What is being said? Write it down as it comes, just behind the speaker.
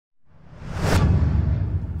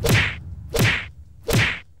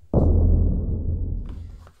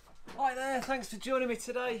there, thanks for joining me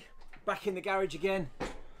today. Back in the garage again.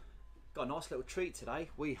 Got a nice little treat today.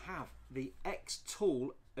 We have the XTOOL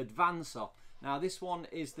Advancer. Now this one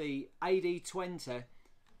is the AD20.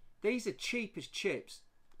 These are cheap as chips,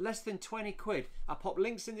 less than 20 quid. I'll pop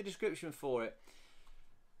links in the description for it.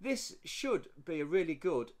 This should be a really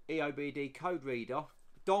good EOBD code reader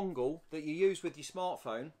dongle that you use with your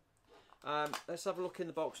smartphone. Let's have a look in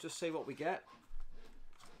the box, just see what we get.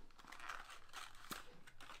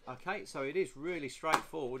 Okay, so it is really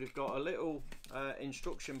straightforward. We've got a little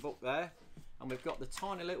instruction book there, and we've got the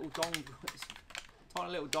tiny little dongle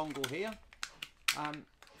here.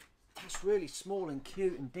 That's really small and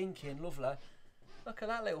cute and dinky and lovely. Look at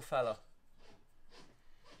that little fella.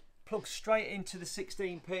 Plugs straight into the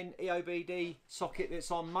 16-pin EOBD socket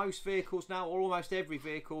that's on most vehicles now, or almost every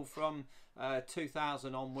vehicle from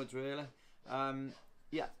 2000 onwards, really.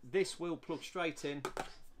 Yeah, this will plug straight in.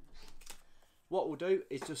 What we'll do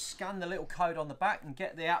is just scan the little code on the back and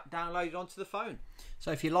get the app downloaded onto the phone.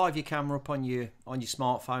 So if you live your camera up on your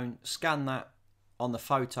smartphone, scan that on the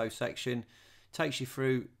photo section, takes you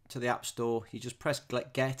through to the App Store. You just press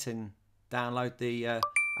get and download the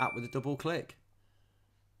app with a double click.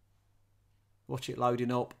 Watch it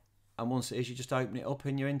loading up, and once it is, you just open it up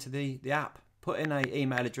and you're into the app. Put in an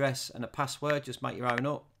email address and a password, just make your own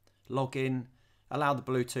up, log in, allow the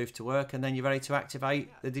Bluetooth to work, and then you're ready to activate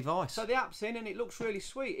the device. So the app's in and it looks really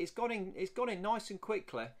sweet. It's gone in nice and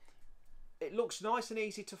quickly. It looks nice and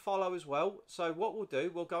easy to follow as well. So what we'll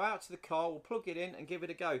do, we'll go out to the car, we'll plug it in and give it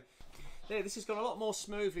a go. There, this has gone a lot more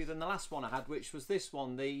smoothly than the last one I had, which was this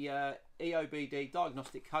one, the EOBD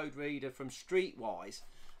diagnostic code reader from Streetwise.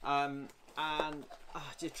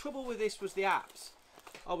 The trouble with this was the apps.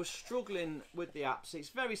 I was struggling with the apps. It's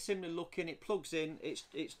very similar looking, it plugs in, it's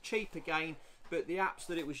cheap again, but the apps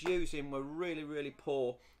that it was using were really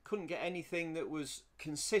poor. Couldn't get anything that was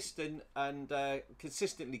consistent and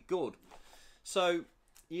consistently good. So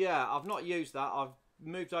yeah, I've not used that. I've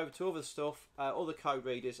moved over to other stuff, other code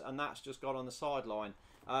readers, and that's just gone on the sideline.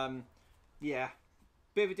 Yeah,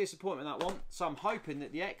 bit of a disappointment, that one. So I'm hoping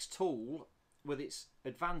that the XTOOL with its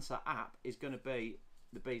Advancer app is going to be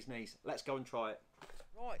the bee's knees. Let's go and try it.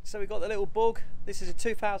 Right, so we've got the little bug. This is a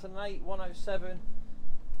 2008 107.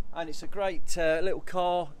 And it's a great little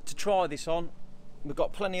car to try this on. We've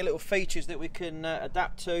got plenty of little features that we can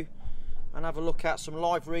adapt to and have a look at some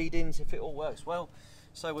live readings if it all works well.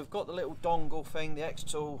 So we've got the little dongle thing, the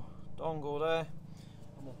XTOOL dongle there,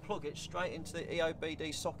 and we'll plug it straight into the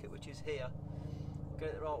EOBD socket, which is here. Get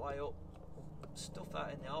it the right way up, stuff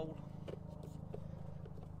that in the hole.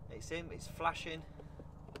 It's in, it's flashing.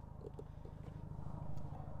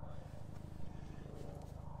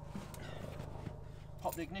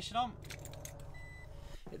 Pop the ignition on.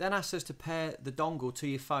 It then asks us to pair the dongle to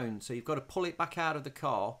your phone, so you've got to pull it back out of the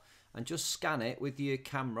car and just scan it with your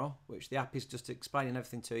camera, which the app is just explaining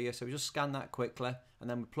everything to you. So we just scan that quickly and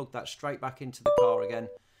then we plug that straight back into the car again.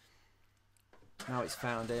 Now it's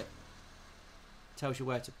found it. Tells you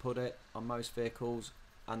where to put it on most vehicles,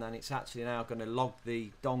 and then it's actually now going to log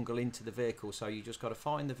the dongle into the vehicle. So you just got to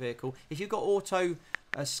find the vehicle. If you've got auto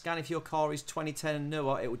scan, if your car is 2010 and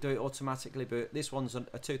newer, it will do it automatically, but this one's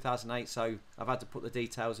a 2008, so I've had to put the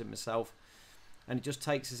details in myself, and it just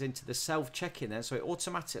takes us into the self-check-in there. So it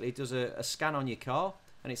automatically does a scan on your car,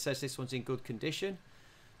 and it says this one's in good condition.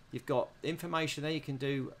 You've got information there, you can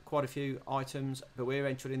do quite a few items, but we're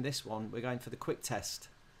entering this one, we're going for the quick test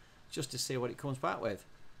just to see what it comes back with.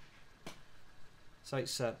 So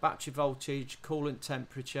it's battery voltage, coolant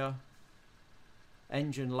temperature,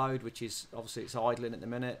 engine load, which is obviously it's idling at the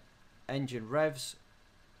minute, engine revs,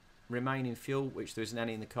 remaining fuel, which there isn't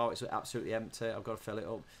any in the car, it's absolutely empty, I've got to fill it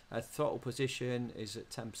up. Throttle position is at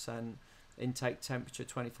 10%, intake temperature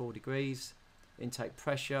 24 degrees, intake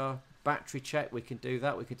pressure, battery check, we can do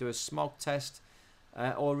that, we could do a smog test,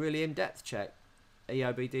 or a really in-depth check,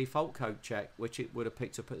 EOBD fault code check, which it would have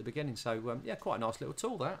picked up at the beginning. So yeah, quite a nice little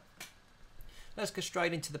tool that. Let's go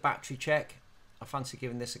straight into the battery check. I fancy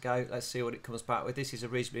giving this a go. Let's see what it comes back with. This is a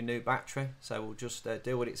reasonably new battery, so we'll just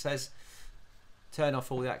do what it says. Turn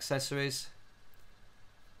off all the accessories.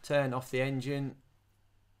 Turn off the engine.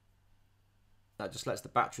 That just lets the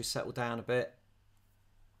battery settle down a bit.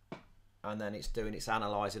 And then it's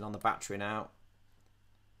analysing on the battery now.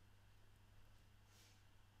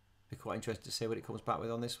 Be quite interested to see what it comes back with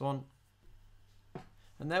on this one.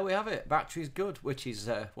 And there we have it. Battery's good, which is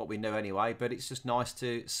what we knew anyway, but it's just nice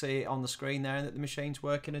to see it on the screen there and that the machine's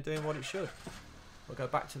working and doing what it should. We'll go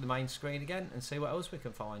back to the main screen again and see what else we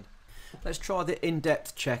can find. Let's try the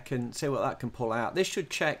in-depth check and see what that can pull out. This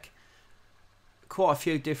should check quite a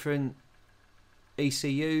few different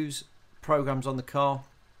ECUs, programs on the car.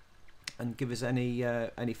 and give us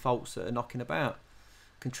any faults that are knocking about.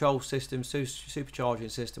 Control system,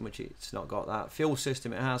 supercharging system, which it's not got that. Fuel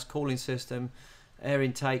system it has, cooling system, air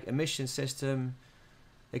intake, emission system,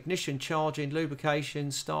 ignition, charging,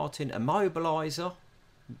 lubrication, starting, immobilizer,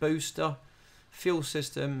 booster, fuel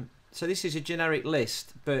system. So this is a generic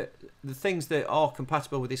list, but the things that are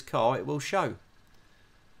compatible with this car it will show.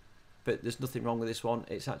 But there's nothing wrong with this one.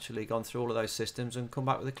 It's actually gone through all of those systems and come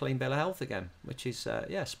back with a clean bill of health again, which is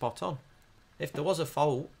yeah, spot on. If there was a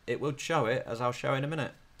fault, it would show it, as I'll show in a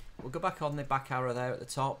minute. We'll go back on the back arrow there at the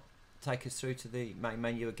top, take us through to the main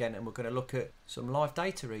menu again, and we're going to look at some live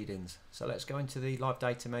data readings. So let's go into the live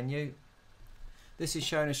data menu. This is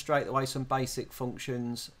showing us straight away some basic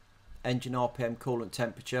functions, engine RPM, coolant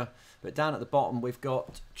temperature, but down at the bottom we've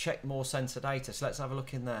got check more sensor data, so let's have a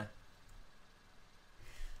look in there.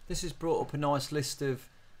 This has brought up a nice list of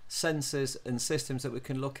sensors and systems that we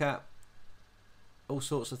can look at. All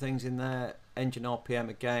sorts of things in there, engine RPM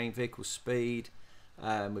again, vehicle speed,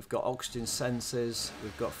 we've got oxygen sensors,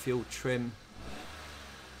 we've got fuel trim,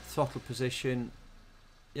 throttle position,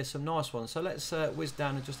 yeah, some nice ones. So let's whiz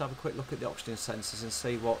down and just have a quick look at the oxygen sensors and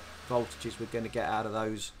see what voltages we're going to get out of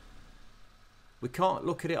those. We can't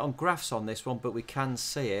look at it on graphs on this one, but we can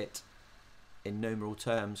see it in numeral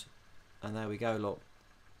terms, and there we go, look,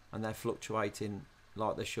 and they're fluctuating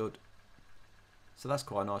like they should, so that's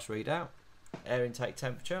quite a nice readout. Air intake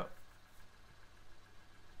temperature,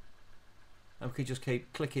 and we can just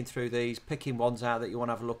keep clicking through these, picking ones out that you want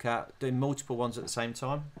to have a look at, doing multiple ones at the same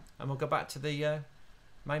time, and we'll go back to the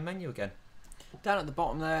main menu again. Down at the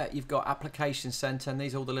bottom there you've got application center, and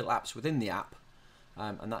these are all the little apps within the app,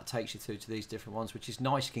 and that takes you through to these different ones, which is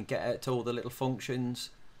nice. You can get to all the little functions.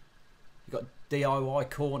 You've got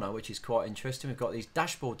DIY corner, which is quite interesting. We've got these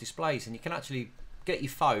dashboard displays, and you can actually get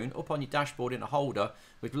your phone up on your dashboard in a holder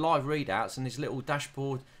with live readouts, and these little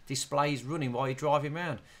dashboard displays running while you're driving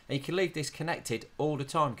around, and you can leave this connected all the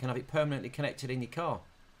time. You can have it permanently connected in your car.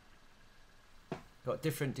 Got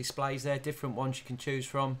different displays there, different ones you can choose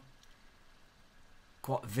from,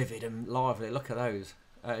 quite vivid and lively. Look at those,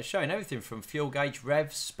 showing everything from fuel gauge,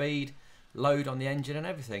 revs, speed, load on the engine and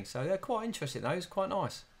everything, so they're quite interesting. Those quite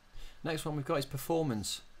nice. Next one we've got is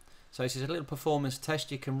performance. So this is a little performance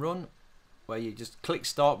test you can run, where you just click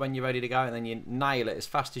start when you're ready to go, and then you nail it as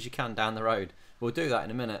fast as you can down the road. We'll do that in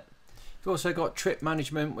a minute. We've also got trip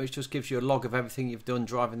management, which just gives you a log of everything you've done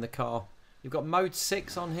driving the car. You've got mode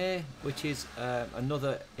 6 on here, which is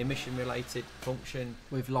another emission related function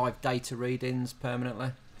with live data readings permanently.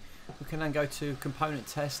 We can then go to component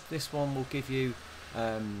test. This one will give you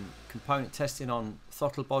component testing on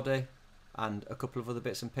throttle body and a couple of other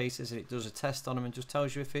bits and pieces, and it does a test on them and just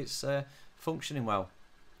tells you if it's functioning well,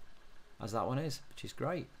 as that one is, which is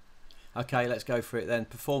great. Okay, let's go for it then.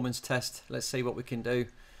 Performance test. Let's see what we can do.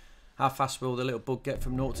 How fast will the little bug get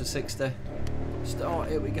from 0 to 60? Start,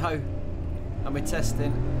 here we go. And we're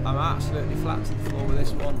testing. I'm absolutely flat to the floor with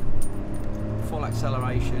this one. Full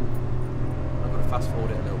acceleration. I've got to fast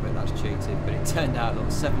forward it a little bit, that's cheating, but it turned out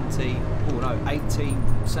like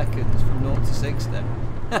 18 seconds from 0 to 60.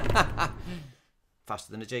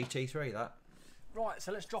 Faster than a GT3, that. Right,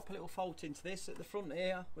 so let's drop a little fault into this. At the front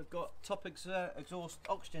here we've got top exhaust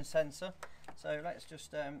oxygen sensor, so let's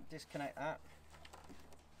just disconnect that.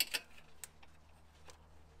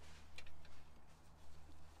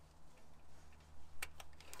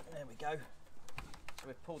 There we go. So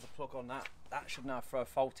we've pulled the plug on that. That should now throw a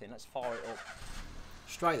fault in. Let's fire it up.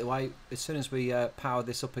 Straight away, as soon as we power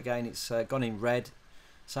this up again, it's gone in red,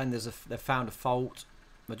 saying they've found a fault.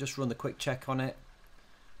 We'll just run the quick check on it,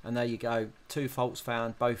 and there you go, 2 faults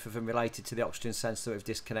found, both of them related to the oxygen sensor that we've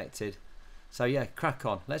disconnected. So yeah, crack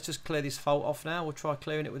on. Let's just clear this fault off now. We'll try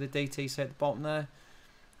clearing it with the DTC at the bottom there,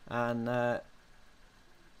 and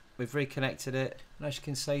we've reconnected it, and as you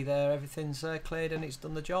can see there, everything's cleared and it's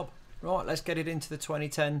done the job. Right, let's get it into the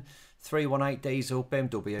 2010 318 diesel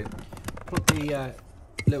BMW. Plug the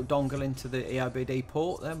little dongle into the EOBD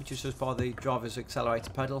port there, which is just by the driver's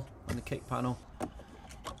accelerator pedal on the kick panel.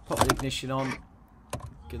 Pop the ignition on,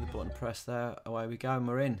 give the button press there, away we go, and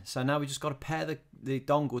we're in. So now we just got to pair the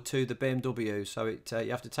dongle to the BMW, so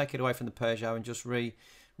you have to take it away from the Peugeot and just redo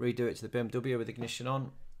it to the BMW with ignition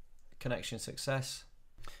on. Connection success.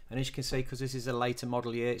 And as you can see, because this is a later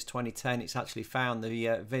model year, it's 2010, it's actually found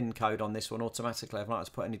the VIN code on this one automatically. I've not had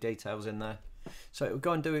to put any details in there. So it will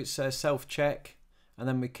go and do its self-check, and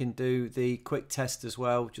then we can do the quick test as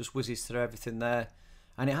well, just whizzes through everything there.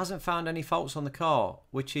 And it hasn't found any faults on the car,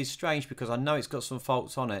 which is strange because I know it's got some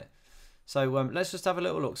faults on it. So let's just have a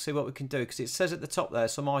little look, see what we can do, because it says at the top there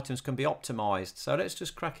some items can be optimised. So let's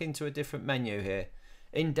just crack into a different menu here.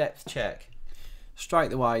 In-depth check.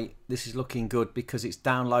 Straight away, this is looking good because it's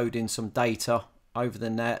downloading some data over the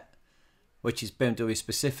net, which is BMW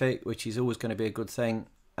specific, which is always going to be a good thing.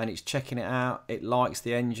 And it's checking it out. It likes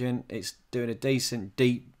the engine. It's doing a decent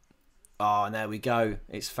deep. Oh, and there we go.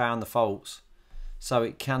 It's found the faults. So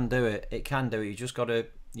it can do it. It can do it. You just got to,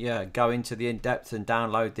 yeah, go into the in-depth and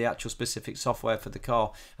download the actual specific software for the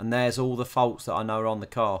car. And there's all the faults that I know are on the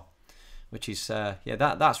car, which is, yeah,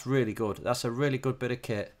 that's really good. That's a really good bit of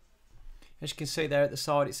kit. As you can see there at the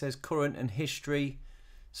side, it says current and history.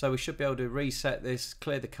 So we should be able to reset this,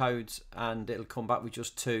 clear the codes, and it'll come back with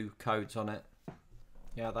just 2 codes on it.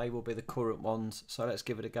 Yeah, they will be the current ones. So let's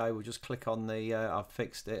give it a go. We'll just click on the I've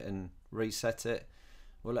fixed it and reset it.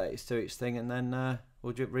 We'll let it do its thing, and then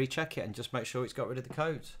we'll just recheck it and just make sure it's got rid of the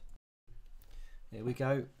codes. Here we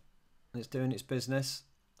go. It's doing its business,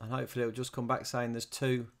 and hopefully it'll just come back saying there's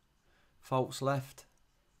 2 faults left.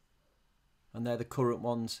 And they're the current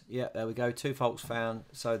ones. Yeah, there we go. 2 faults found.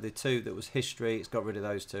 So the 2 that was history, it's got rid of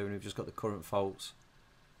those 2, and we've just got the current faults.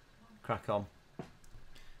 Crack on.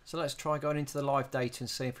 So let's try going into the live data and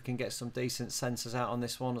see if we can get some decent sensors out on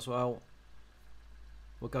this one as well.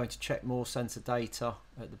 We're going to check more sensor data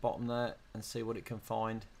at the bottom there and see what it can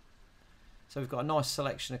find. So we've got a nice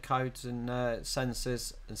selection of codes and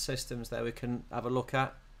sensors and systems there we can have a look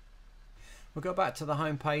at. We'll go back to the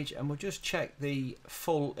home page and we'll just check the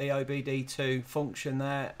full EOBD2 function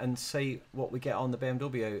there and see what we get on the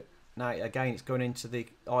BMW. Now again, it's going into the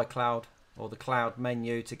iCloud or the cloud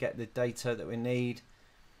menu to get the data that we need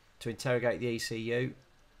to interrogate the ECU,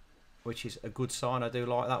 which is a good sign. I do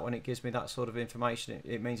like that when it gives me that sort of information.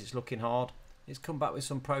 It means it's looking hard. It's come back with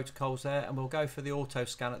some protocols there, and we'll go for the auto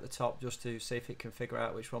scan at the top just to see if it can figure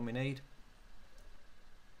out which one we need.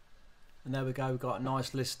 And there we go. We've got a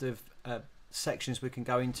nice list of sections we can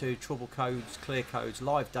go into: trouble codes, clear codes,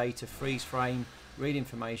 live data, freeze frame, read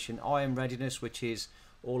information, IM readiness, which is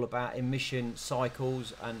all about emission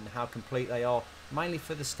cycles and how complete they are, mainly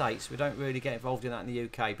for the States. We don't really get involved in that in the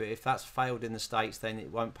UK, but if that's failed in the States, then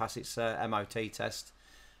it won't pass its MOT test.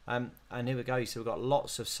 And here we go. So we've got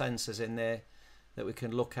lots of sensors in there that we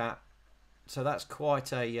can look at. So that's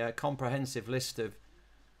quite a comprehensive list of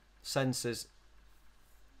sensors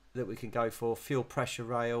that we can go for. Fuel pressure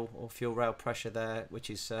rail or fuel rail pressure there,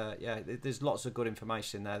 which is yeah, there's lots of good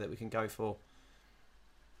information there that we can go for.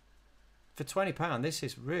 For £20, this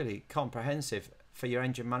is really comprehensive for your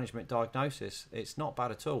engine management diagnosis. It's not bad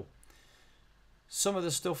at all. Some of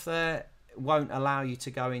the stuff there won't allow you to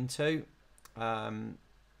go into. Some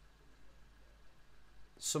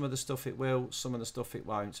of the stuff it will, some of the stuff it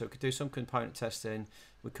won't. So we could do some component testing.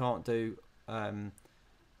 We can't do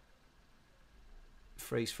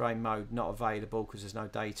freeze frame mode, not available because there's no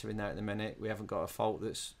data in there at the minute. We haven't got a fault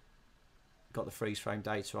that's got the freeze frame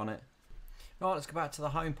data on it. Right, let's go back to the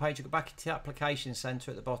home page. We'll go back into the application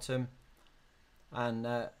center at the bottom, and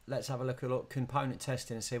let's have a look at component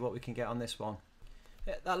testing and see what we can get on this one.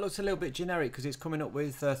 Yeah, that looks a little bit generic because it's coming up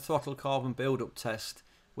with throttle carbon build-up test,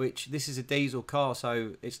 which this is a diesel car,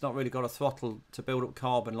 so it's not really got a throttle to build up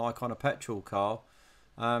carbon like on a petrol car.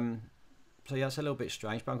 So yeah, it's a little bit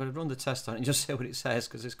strange, but I'm going to run the test on it and just see what it says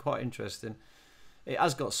because it's quite interesting. It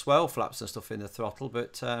has got swirl flaps and stuff in the throttle,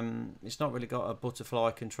 but it's not really got a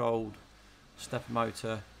butterfly controlled stepper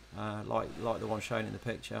motor like the one shown in the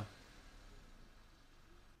picture.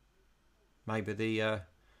 Maybe the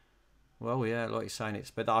well, yeah, like you're saying,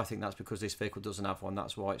 it's, but I think that's because this vehicle doesn't have one.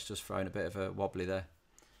 That's why it's just thrown a bit of a wobbly there.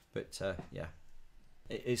 But yeah,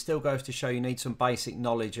 it still goes to show you need some basic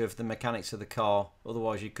knowledge of the mechanics of the car.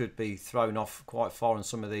 Otherwise, you could be thrown off quite far on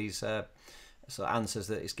some of these sort of answers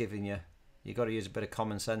that it's giving you. You've got to use a bit of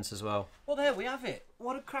common sense as well. Well, there we have it.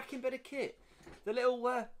 What a cracking bit of kit. The little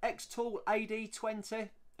XTOOL AD20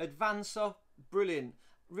 Advancer, brilliant.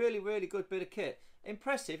 Really, really good bit of kit.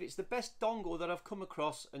 Impressive. It's the best dongle that I've come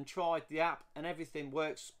across and tried. The app and everything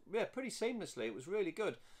works, yeah, pretty seamlessly. It was really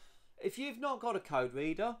good. If you've not got a code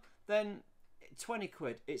reader, then 20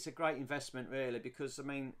 quid. It's a great investment, really, because, I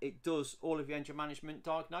mean, it does all of your engine management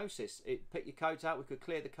diagnosis. It pick your codes out. We could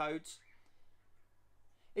clear the codes.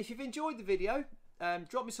 If you've enjoyed the video,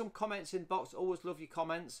 drop me some comments in the box. Always love your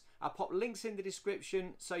comments. I'll pop links in the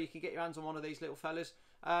description so you can get your hands on one of these little fellas.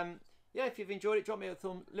 Yeah, if you've enjoyed it, drop me a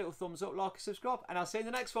little thumbs up, like, and subscribe, and I'll see you in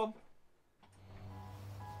the next one.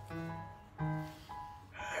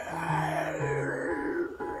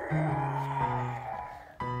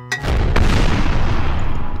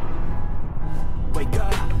 Wake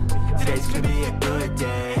up, today's gonna be a good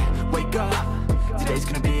day. Wake up, today's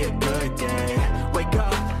gonna be a good day. Wake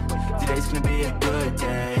up, today's gonna be a good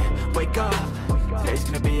day. Wake up, today's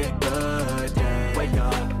gonna be a good day. Wake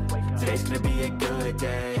up, today's gonna be a good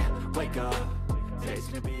day. Wake up.